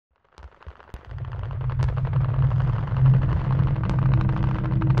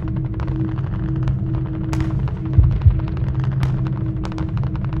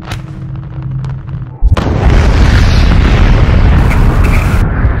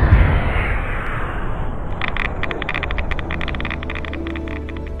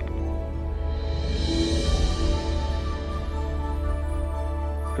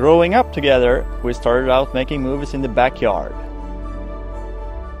Growing up together, we started out making movies in the backyard.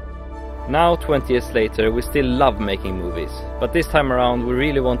 Now, 20 years later, we still love making movies, but this time around we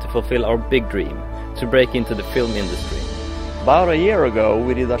really want to fulfill our big dream, to break into the film industry. About a year ago,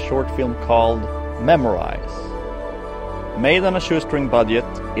 we did a short film called Memorize. Made on a shoestring budget,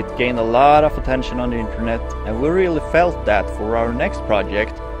 it gained a lot of attention on the internet, and we really felt that for our next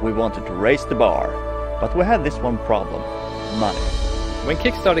project, we wanted to raise the bar. But we had this one problem: money. When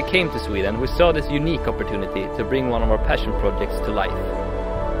Kickstarter came to Sweden, we saw this unique opportunity to bring one of our passion projects to life.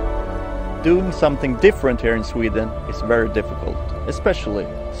 Doing something different here in Sweden is very difficult, especially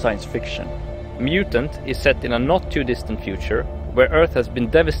science fiction. Mutant is set in a not too distant future, where Earth has been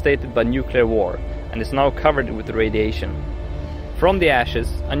devastated by nuclear war and is now covered with radiation. From the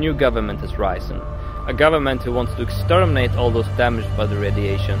ashes, a new government has risen. A government who wants to exterminate all those damaged by the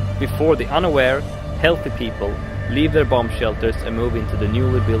radiation before the unaware, healthy people leave their bomb shelters and move into the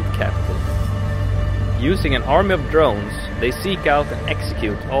newly built capital. Using an army of drones, they seek out and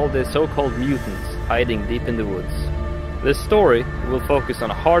execute all the so-called mutants hiding deep in the woods. The story will focus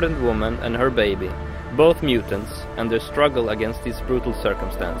on a hardened woman and her baby, both mutants, and their struggle against these brutal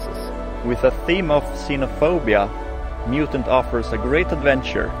circumstances. With a theme of xenophobia, Mutant offers a great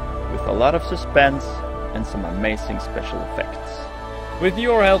adventure with a lot of suspense and some amazing special effects. With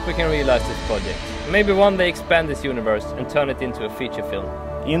your help we can realize this project. Maybe one day expand this universe and turn it into a feature film.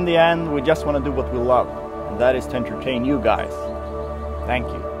 In the end, we just want to do what we love, and that is to entertain you guys. Thank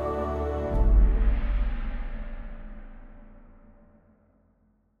you.